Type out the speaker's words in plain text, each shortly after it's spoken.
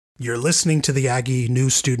You're listening to the Aggie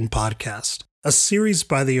New Student Podcast, a series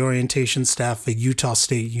by the orientation staff at Utah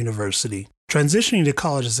State University. Transitioning to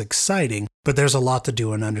college is exciting, but there's a lot to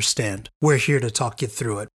do and understand. We're here to talk you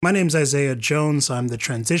through it. My name's Isaiah Jones. I'm the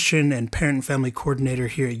Transition and Parent and Family Coordinator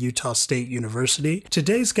here at Utah State University.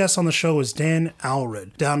 Today's guest on the show is Dan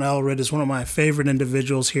Allred. Dan Allred is one of my favorite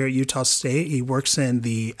individuals here at Utah State. He works in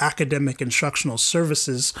the Academic Instructional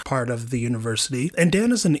Services part of the university. And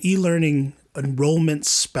Dan is an e-learning enrollment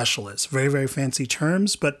specialist. Very, very fancy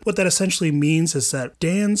terms, but what that essentially means is that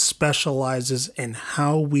Dan specializes in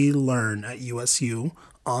how we learn at USU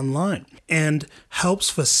online and helps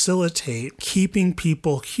facilitate keeping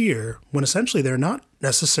people here when essentially they're not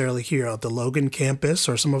necessarily here at the Logan campus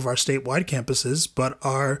or some of our statewide campuses, but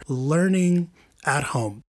are learning at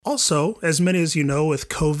home. Also, as many as you know, with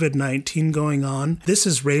COVID-19 going on, this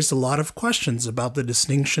has raised a lot of questions about the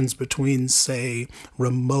distinctions between, say,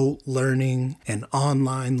 remote learning and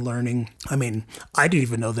online learning. I mean, I didn't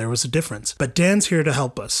even know there was a difference, but Dan's here to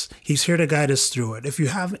help us. He's here to guide us through it. If you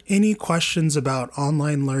have any questions about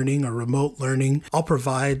online learning or remote learning, I'll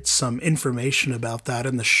provide some information about that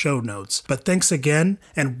in the show notes. But thanks again,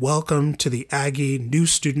 and welcome to the Aggie New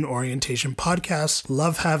Student Orientation Podcast.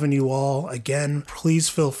 Love having you all. Again, please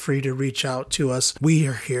feel free to reach out to us. We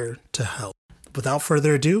are here to help. Without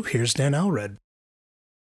further ado, here's Dan Allred.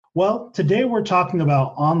 Well, today we're talking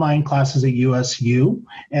about online classes at USU.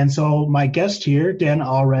 And so my guest here, Dan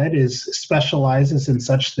Allred, specializes in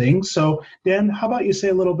such things. So Dan, how about you say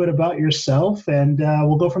a little bit about yourself and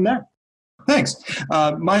we'll go from there. Thanks.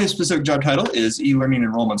 My specific job title is e-learning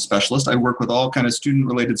enrollment specialist. I work with all kind of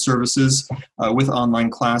student-related services with online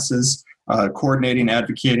classes, coordinating,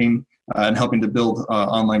 advocating, and helping to build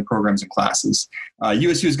online programs and classes.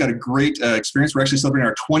 USU has got a great experience. We're actually celebrating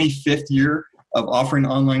our 25th year of offering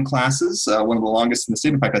online classes, one of the longest in the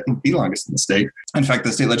state. In fact, I think the longest in the state. In fact,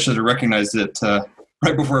 the state legislature recognized it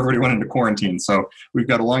right before everybody went into quarantine. So we've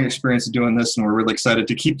got a long experience of doing this, and we're really excited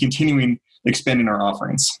to keep continuing expanding our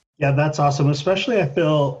offerings. Yeah, that's awesome. Especially I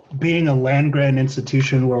feel being a land-grant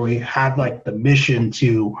institution where we have like the mission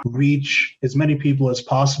to reach as many people as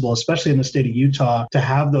possible, especially in the state of Utah, to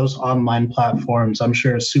have those online platforms, I'm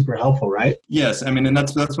sure is super helpful, right? Yes. I mean, and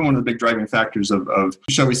that's been one of the big driving factors of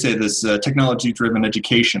shall we say, this technology-driven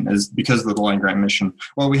education is because of the land-grant mission.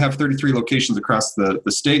 While we have 33 locations across the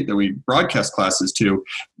state that we broadcast classes to,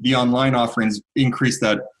 the online offerings increase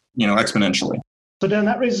that, exponentially. So Dan,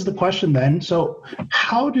 that raises the question then. So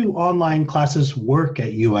how do online classes work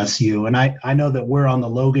at USU? And I know that we're on the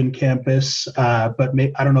Logan campus, but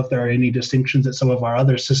I don't know if there are any distinctions at some of our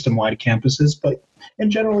other system-wide campuses. But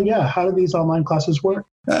in general, yeah, how do these online classes work?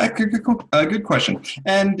 Good question.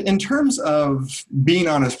 And in terms of being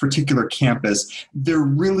on a particular campus, there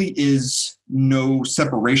really is no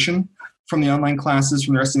separation from the online classes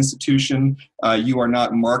from the rest of the institution. You are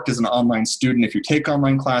not marked as an online student. If you take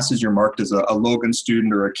online classes, you're marked as a Logan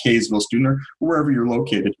student or a Kaysville student or wherever you're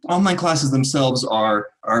located. Online classes themselves are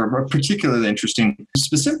particularly interesting,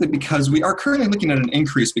 specifically because we are currently looking at an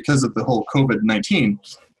increase because of the whole COVID-19,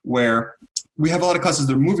 where we have a lot of classes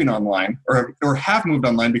that are moving online or have moved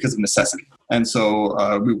online because of necessity. And so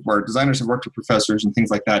our designers have worked with professors and things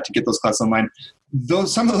like that to get those classes online.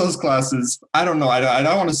 Some of those classes, I don't know. I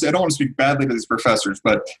don't want to speak badly to these professors,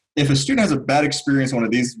 but if a student has a bad experience in one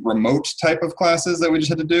of these remote type of classes that we just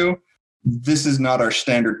had to do, this is not our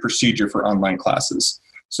standard procedure for online classes.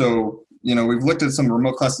 So, we've looked at some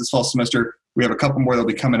remote classes this fall semester. We have a couple more that'll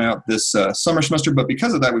be coming out this summer semester, but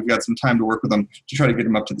because of that, we've got some time to work with them to try to get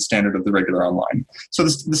them up to the standard of the regular online. So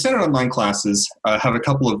the standard online classes have a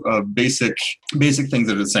couple of basic things that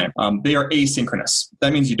are the same. They are asynchronous.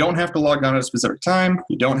 That means you don't have to log on at a specific time.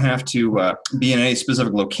 You don't have to be in a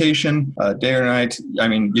specific location, day or night. I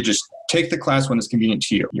mean, you just take the class when it's convenient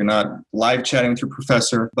to you. You're not live chatting with your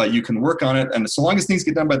professor, but you can work on it. And so long as things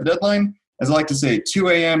get done by the deadline, as I like to say, 2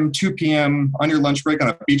 a.m., 2 p.m., on your lunch break on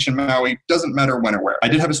a beach in Maui, doesn't matter when or where. I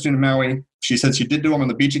did have a student in Maui. She said she did do them on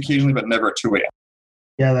the beach occasionally, but never at 2 a.m.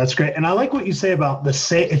 Yeah, that's great. And I like what you say about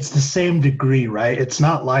it's the same degree, right? It's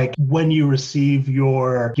not like when you receive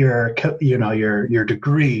your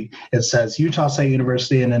degree, it says Utah State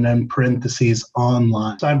University and then in parentheses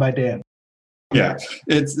online, signed by Dan. Yeah,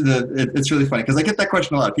 it's really funny because I get that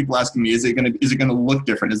question a lot. People asking me, is it going to look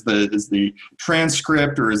different? Is the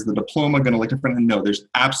transcript or is the diploma going to look different? And no, there's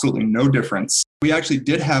absolutely no difference. We actually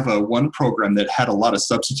did have one program that had a lot of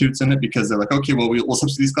substitutes in it because they're like, okay, well, we'll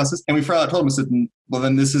substitute these classes. And we flat out told them, I said, well,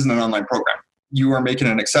 then this isn't an online program. You are making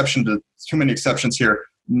an exception to too many exceptions here.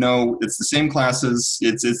 No, it's the same classes.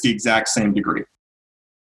 It's the exact same degree.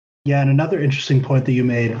 Yeah, and another interesting point that you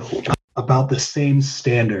made about the same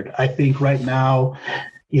standard. I think right now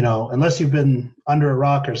unless you've been under a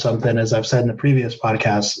rock or something, as I've said in the previous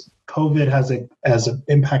podcast, COVID has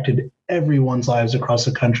impacted everyone's lives across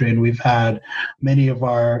the country. And we've had many of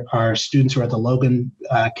our students who are at the Logan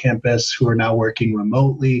campus who are now working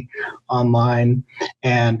remotely online.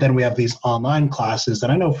 And then we have these online classes.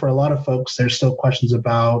 And I know for a lot of folks, there's still questions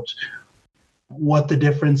about what the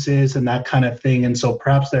difference is and that kind of thing. And so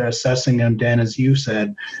perhaps they're assessing them, Dan, as you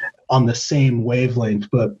said, on the same wavelength.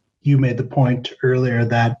 But you made the point earlier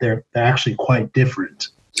that they're actually quite different.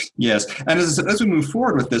 Yes. And as we move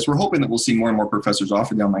forward with this, we're hoping that we'll see more and more professors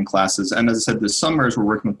offer the online classes. And as I said, this summer, as we're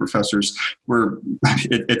working with professors,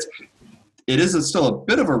 it is still a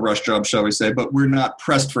bit of a rush job, shall we say, but we're not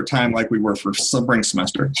pressed for time like we were for spring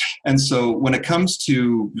semester. And so when it comes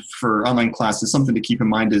to for online classes, something to keep in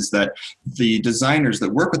mind is that the designers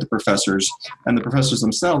that work with the professors and the professors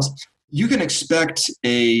themselves, you can expect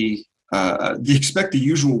the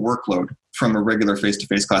usual workload from a regular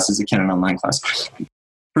face-to-face class as you can an online class.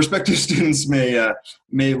 Prospective students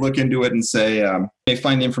may look into it and say, they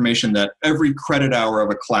find the information that every credit hour of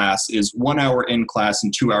a class is 1 hour in class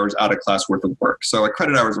and 2 hours out of class worth of work. So a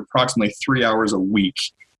credit hour is approximately 3 hours a week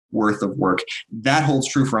worth of work. That holds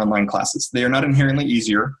true for online classes. They are not inherently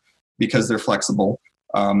easier because they're flexible.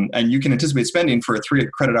 And you can anticipate spending for a 3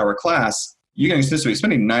 credit hour class, you can anticipate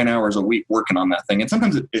spending 9 hours a week working on that thing. And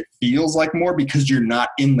sometimes it feels like more because you're not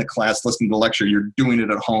in the class listening to the lecture. You're doing it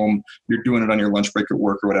at home. You're doing it on your lunch break at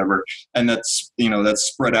work or whatever. And that's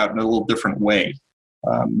spread out in a little different way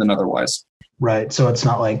than otherwise. Right. So it's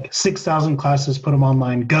not like 6,000 classes, put them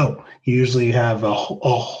online, go. You usually have a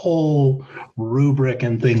whole rubric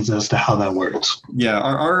and things as to how that works. Yeah,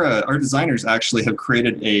 our designers actually have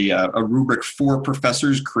created a rubric for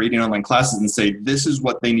professors creating online classes and say, this is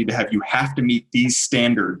what they need to have. You have to meet these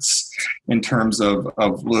standards in terms of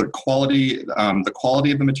the quality of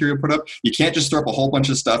the material put up. You can't just throw up a whole bunch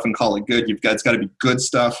of stuff and call it good. It's got to be good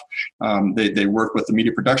stuff. They work with the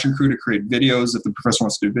media production crew to create videos if the professor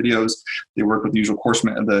wants to do videos. They work with the usual course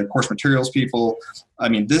materials people. I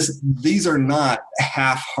mean, these are not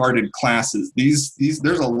half-hearted classes.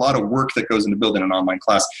 There's a lot of work that goes into building an online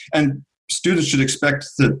class, and students should expect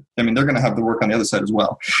they're going to have the work on the other side as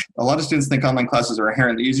well. A lot of students think online classes are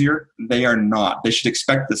inherently easier. They are not. They should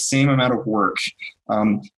expect the same amount of work.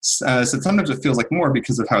 So sometimes it feels like more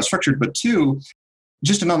because of how it's structured, but two,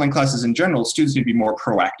 just in online classes in general, students need to be more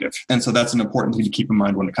proactive. And so that's an important thing to keep in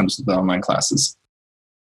mind when it comes to the online classes.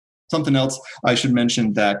 Something else I should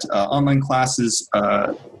mention that online classes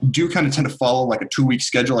do kind of tend to follow like a 2-week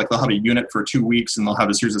schedule. Like they'll have a unit for 2 weeks and they'll have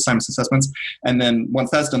a series of assignments and assessments. And then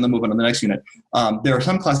once that's done, they'll move on to the next unit. There are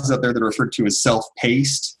some classes out there that are referred to as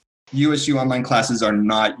self-paced. USU online classes are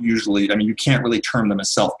not usually, you can't really term them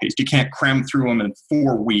as self-paced. You can't cram through them in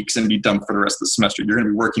 4 weeks and be done for the rest of the semester. You're going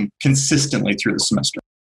to be working consistently through the semester.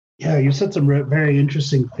 Yeah, you said some very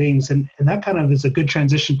interesting things. And that kind of is a good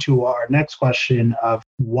transition to our next question of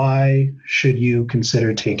why should you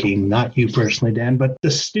consider taking, not you personally, Dan, but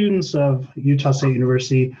the students of Utah State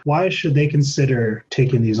University, why should they consider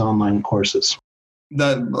taking these online courses?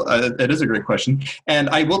 That is a great question. And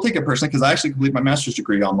I will take it personally because I actually completed my master's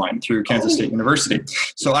degree online through Kansas State University.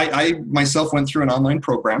 So I myself went through an online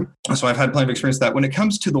program. So I've had plenty of experience with that. When it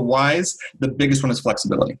comes to the whys, the biggest one is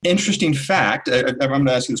flexibility. Interesting fact, I'm going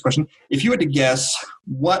to ask you this question. If you had to guess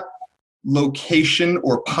what location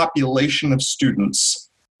or population of students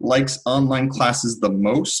likes online classes the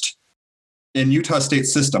most in Utah State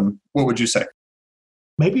system, what would you say?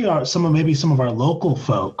 Maybe some of our local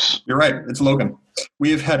folks. You're right. It's Logan.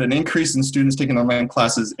 We have had an increase in students taking online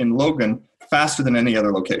classes in Logan faster than any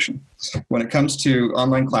other location. When it comes to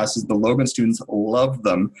online classes, the Logan students love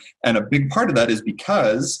them. And a big part of that is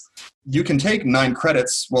because you can take 9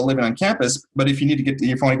 credits while living on campus, but if you want to get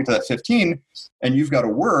to that 15 and you've got to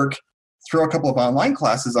work, throw a couple of online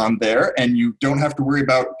classes on there and you don't have to worry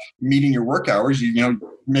about meeting your work hours. You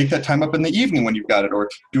make that time up in the evening when you've got it, or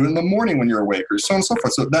do it in the morning when you're awake, or so on and so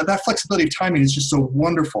forth. So that flexibility of timing is just so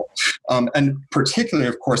wonderful. And particularly,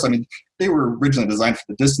 of course, they were originally designed for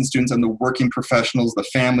the distance students and the working professionals, the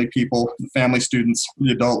family people, the family students,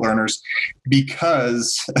 the adult learners,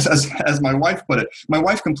 because as my wife put it, my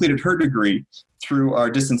wife completed her degree through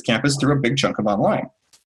our distance campus through a big chunk of online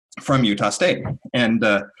from Utah State. And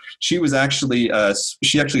she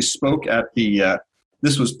actually spoke at the,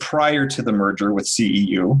 this was prior to the merger with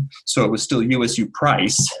CEU, so it was still USU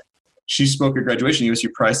Price. She spoke at graduation at USU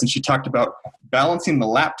Price, and she talked about balancing the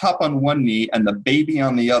laptop on one knee and the baby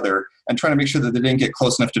on the other and trying to make sure that they didn't get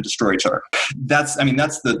close enough to destroy each other. That's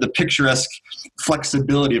the picturesque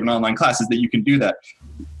flexibility of an online class, is that you can do that.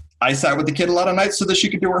 I sat with the kid a lot of nights so that she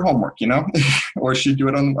could do her homework, or she'd do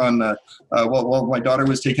it while my daughter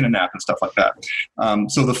was taking a nap and stuff like that.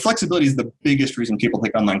 So the flexibility is the biggest reason people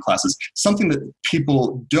take online classes. Something that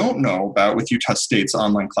people don't know about with Utah State's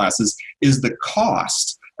online classes is the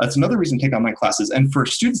cost. That's another reason to take online classes. And for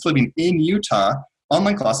students living in Utah,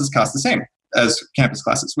 online classes cost the same as campus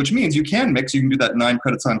classes, which means you can mix. You can do that 9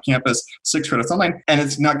 credits on campus, 6 credits online, and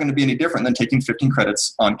it's not going to be any different than taking 15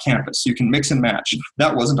 credits on campus. You can mix and match.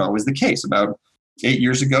 That wasn't always the case. About 8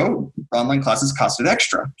 years ago, online classes costed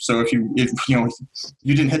extra. So if you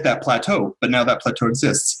didn't hit that plateau, but now that plateau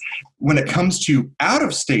exists. When it comes to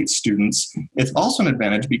out-of-state students, it's also an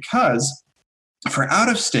advantage because for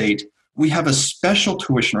out-of-state, we have a special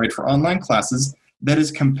tuition rate for online classes that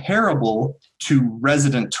is comparable to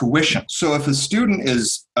resident tuition. So if a student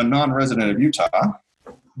is a non-resident of Utah,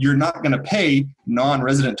 you're not going to pay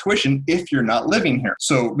non-resident tuition if you're not living here.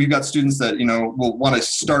 So we've got students that, will want to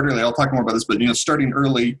start early. I'll talk more about this, but, starting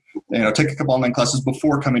early, take a couple online classes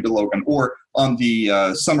before coming to Logan, or on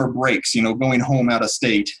the summer breaks, going home out of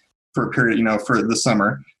state for a period, for the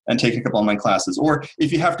summer, and take a couple online classes. Or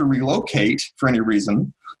if you have to relocate for any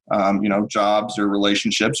reason, jobs or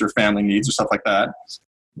relationships or family needs or stuff like that,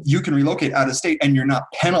 you can relocate out of state and you're not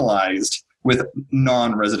penalized with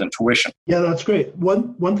non-resident tuition. Yeah, that's great.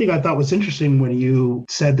 One thing I thought was interesting when you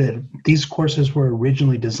said that these courses were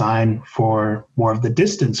originally designed for more of the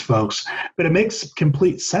distance folks, but it makes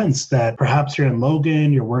complete sense that perhaps you're in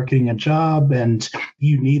Logan, you're working a job, and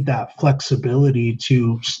you need that flexibility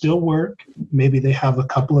to still work. Maybe they have a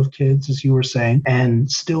couple of kids, as you were saying, and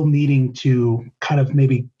still needing to kind of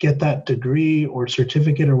maybe get that degree or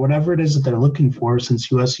certificate or whatever it is that they're looking for, since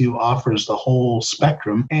USU offers the whole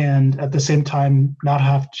spectrum. And at the same time, not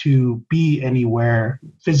have to be anywhere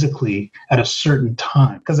physically at a certain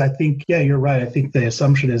time. Because I think, yeah, you're right. I think the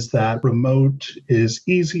assumption is that remote is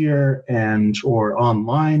easier or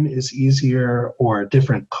online is easier or a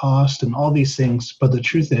different cost and all these things. But the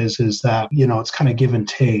truth is that, it's kind of give and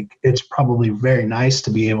take. It's probably very nice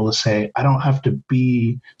to be able to say, I don't have to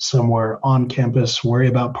be somewhere on campus, worry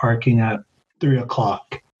about parking at 3:00.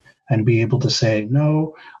 And be able to say,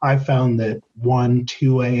 no, I found that 1,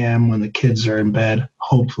 2 a.m. when the kids are in bed,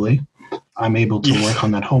 hopefully, I'm able to work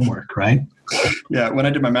on that homework, right? Yeah, when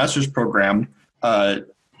I did my master's program,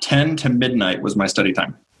 10 to midnight was my study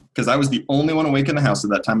time because I was the only one awake in the house at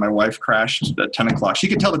that time. My wife crashed at 10 o'clock. She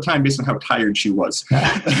could tell the time based on how tired she was.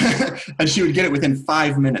 And she would get it within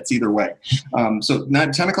 5 minutes either way. So now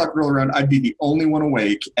 10 o'clock roll around, I'd be the only one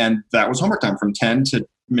awake. And that was homework time from 10 to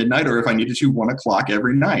midnight, or if I needed to, 1 o'clock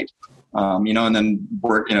every night. And then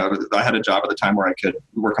work, I had a job at the time where I could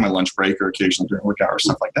work on my lunch break or occasionally during work hours,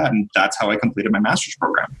 stuff like that. And that's how I completed my master's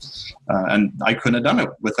program. And I couldn't have done it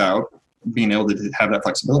without being able to have that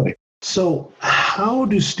flexibility. So how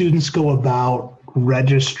do students go about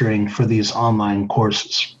registering for these online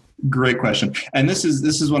courses? Great question. And this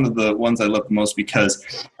is one of the ones I love the most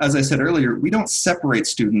because, as I said earlier, we don't separate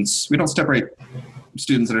students. We don't separate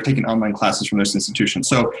students that are taking online classes from this institution.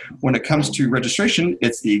 So when it comes to registration,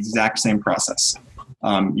 it's the exact same process.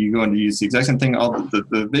 You go and use the exact same thing. All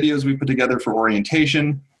the videos we put together for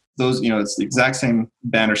orientation, those, it's the exact same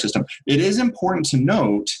banner system. It is important to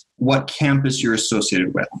note what campus you're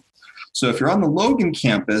associated with. So if you're on the Logan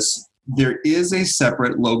campus, there is a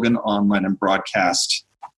separate Logan Online and Broadcast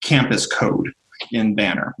campus code in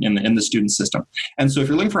Banner, in the student system. And so if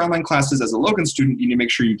you're looking for online classes as a Logan student, you need to make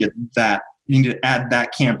sure you get that. You need to add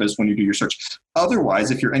that campus when you do your search.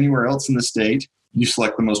 Otherwise, if you're anywhere else in the state, you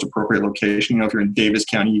select the most appropriate location. If you're in Davis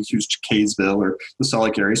County, you choose Kaysville or the Salt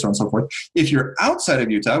Lake area, so on and so forth. If you're outside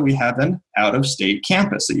of Utah, we have an out-of-state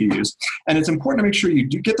campus that you use. And it's important to make sure you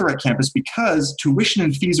do get the right campus because tuition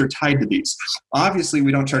and fees are tied to these. Obviously,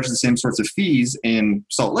 we don't charge the same sorts of fees in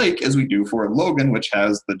Salt Lake as we do for Logan, which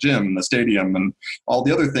has the gym, the stadium, and all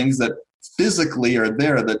the other things that physically are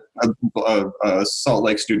there that a Salt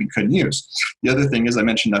Lake student couldn't use. The other thing is I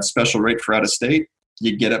mentioned that special rate for out-of-state.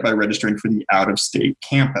 You get it by registering for the out-of-state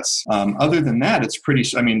campus. Other than that, it's pretty.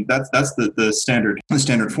 That's the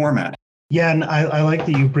standard format. Yeah, and I like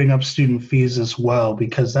that you bring up student fees as well,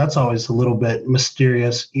 because that's always a little bit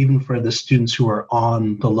mysterious, even for the students who are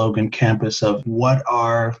on the Logan campus, of what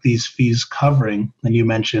are these fees covering? And you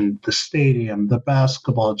mentioned the stadium, the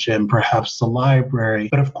basketball gym, perhaps the library.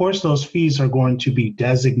 But of course, those fees are going to be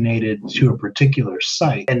designated to a particular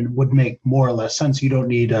site and would make more or less sense. You don't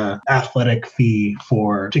need an athletic fee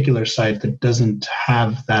for a particular site that doesn't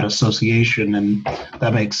have that association, and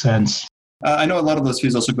that makes sense. I know a lot of those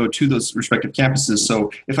fees also go to those respective campuses.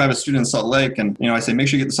 So if I have a student in Salt Lake and, I say, make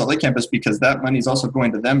sure you get the Salt Lake campus because that money is also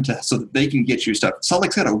going to them so that they can get you stuff. Salt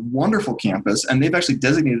Lake's got a wonderful campus and they've actually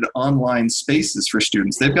designated online spaces for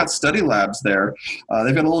students. They've got study labs there.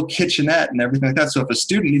 They've got a little kitchenette and everything like that. So if a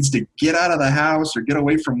student needs to get out of the house or get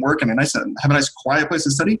away from work and have a nice quiet place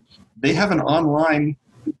to study, they have an online,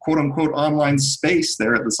 quote unquote, online space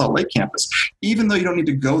there at the Salt Lake campus. Even though you don't need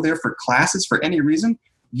to go there for classes for any reason,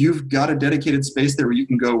 you've got a dedicated space there where you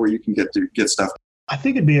can go, where you can get stuff. I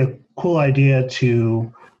think it'd be a cool idea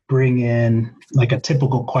to bring in like a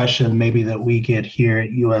typical question maybe that we get here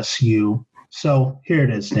at USU. So here it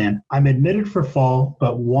is, Dan. I'm admitted for fall,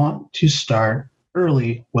 but want to start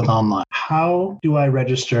early with online. How do I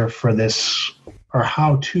register for this, or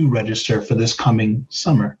how to register for this coming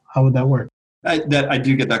summer? How would that work? I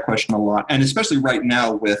do get that question a lot, and especially right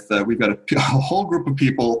now with we've got a whole group of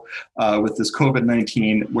people with this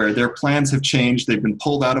COVID-19 where their plans have changed. They've been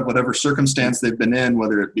pulled out of whatever circumstance they've been in,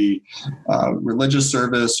 whether it be religious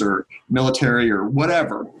service or military or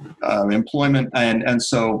whatever, employment, and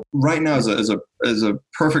so right now is a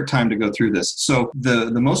perfect time to go through this. So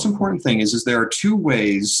the most important thing is there are two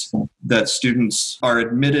ways that students are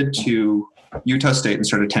admitted to Utah State and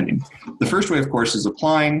start attending. The first way, of course, is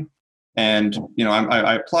applying. And,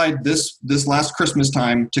 I applied this last Christmas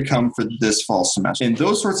time to come for this fall semester. In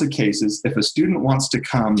those sorts of cases, if a student wants to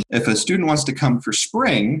come for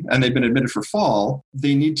spring and they've been admitted for fall,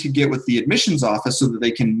 they need to get with the admissions office so that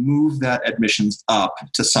they can move that admissions up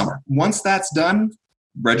to summer. Once that's done,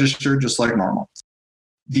 register just like normal.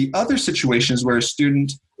 The other situation is where a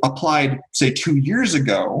student applied, say, 2 years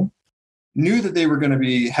ago, knew that they were going to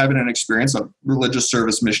be having an experience. A religious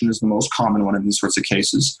service mission is the most common one in these sorts of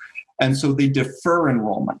cases. And so they defer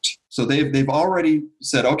enrollment. So they've already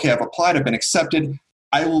said, okay, I've applied, I've been accepted,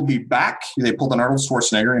 I will be back. They pulled an Arnold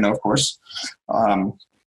Schwarzenegger, of course. And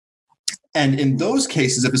in those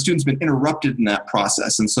cases, if a student's been interrupted in that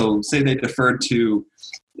process, and so say they deferred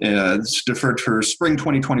for spring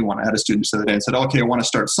 2021. I had a student say that and said, okay, I want to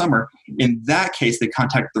start summer. In that case, they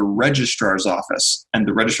contact the registrar's office, and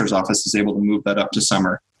the registrar's office is able to move that up to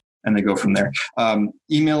summer. And they go from there.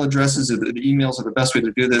 Email addresses, the emails are the best way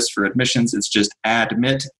to do this for admissions. It's just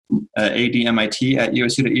admit, ADMIT at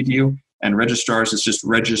usu.edu. And registrars is just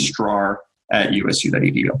registrar at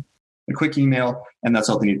usu.edu. A quick email, and that's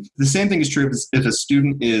all they need. The same thing is true if a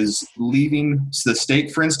student is leaving the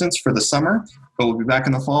state, for instance, for the summer, but will be back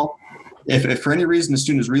in the fall. If for any reason the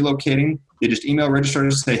student is relocating, they just email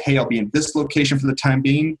registrars to say, hey, I'll be in this location for the time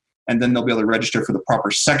being. And then they'll be able to register for the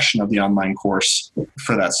proper section of the online course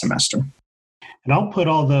for that semester. And I'll put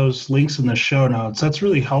all those links in the show notes. That's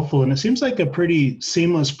really helpful. And it seems like a pretty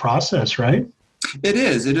seamless process, right? It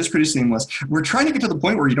is. It is pretty seamless. We're trying to get to the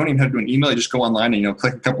point where you don't even have to do an email. You just go online and,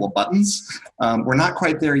 click a couple of buttons. We're not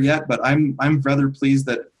quite there yet, but I'm rather pleased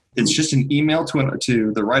that it's just an email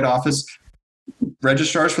to the right office.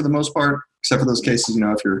 Registrars for the most part, except for those cases,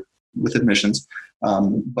 if you're with admissions.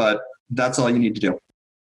 But that's all you need to do.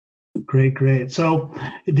 Great. So,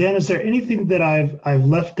 Dan, is there anything that I've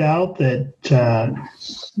left out that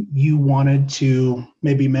you wanted to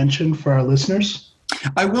maybe mention for our listeners?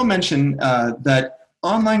 I will mention that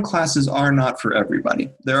online classes are not for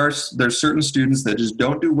everybody. There's certain students that just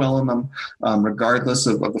don't do well in them, regardless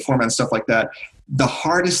of the format and stuff like that. The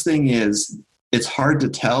hardest thing is it's hard to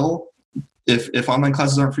tell if online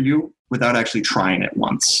classes aren't for you without actually trying it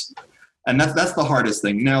once. And that's the hardest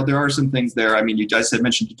thing. Now, there are some things there. I mean, you guys had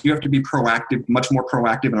mentioned you have to be proactive, much more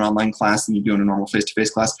proactive in an online class than you do in a normal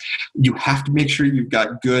face-to-face class. You have to make sure you've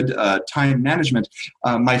got good time management.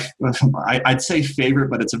 I'd say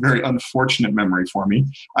favorite, but it's a very unfortunate memory for me.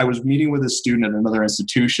 I was meeting with a student at another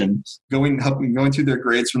institution, going through their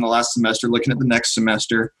grades from the last semester, looking at the next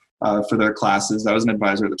semester for their classes. I was an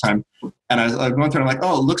advisor at the time. And I was going through, and I'm like,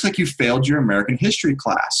 oh, it looks like you failed your American history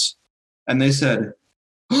class. And they said,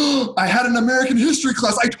 I had an American history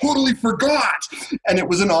class. I totally forgot. And it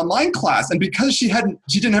was an online class. And because she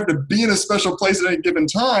didn't have to be in a special place at any given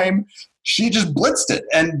time, she just blitzed it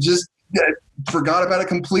and just forgot about it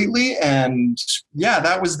completely. And yeah,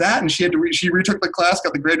 that was that. And she retook the class,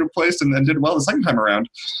 got the grade replaced, and then did well the second time around.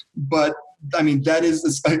 But I mean, that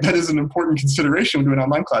is an important consideration when doing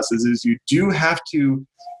online classes is you do have to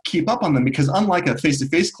keep up on them, because unlike a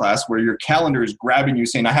face-to-face class where your calendar is grabbing you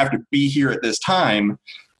saying, I have to be here at this time,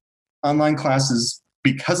 online classes,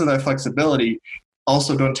 because of that flexibility,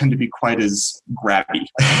 also don't tend to be quite as grabby.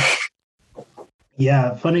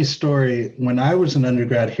 Yeah, funny story. When I was an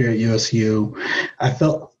undergrad here at USU, I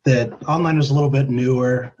felt that online was a little bit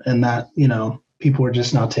newer and that, people were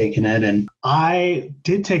just not taking it. And I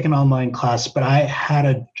did take an online class, but I had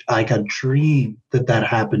a dream that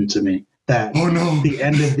happened to me, that the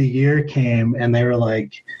end of the year came and they were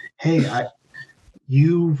like, hey,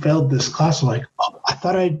 you failed this class. I'm like, oh,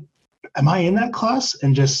 am I in that class?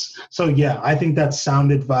 And I think that's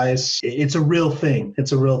sound advice. It's a real thing.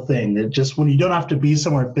 It's a real thing. It just, when you don't have to be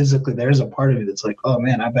somewhere physically, there's a part of you that's like, oh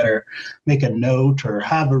man, I better make a note or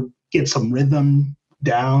get some rhythm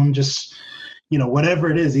down. Just, whatever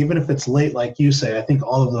it is, even if it's late, like you say, I think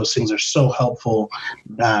all of those things are so helpful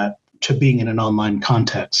to being in an online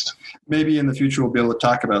context. Maybe in the future, we'll be able to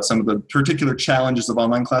talk about some of the particular challenges of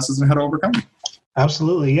online classes and how to overcome them.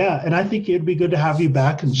 Absolutely, yeah. And I think it'd be good to have you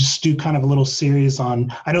back and just do kind of a little series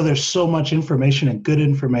on, I know there's so much information and good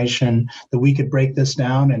information that we could break this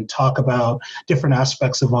down and talk about different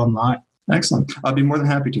aspects of online. Excellent. I'll be more than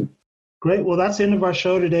happy to. Great. Well, that's the end of our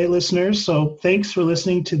show today, listeners. So thanks for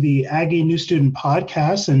listening to the Aggie New Student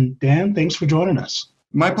Podcast. And Dan, thanks for joining us.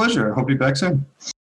 My pleasure. I hope you're back soon.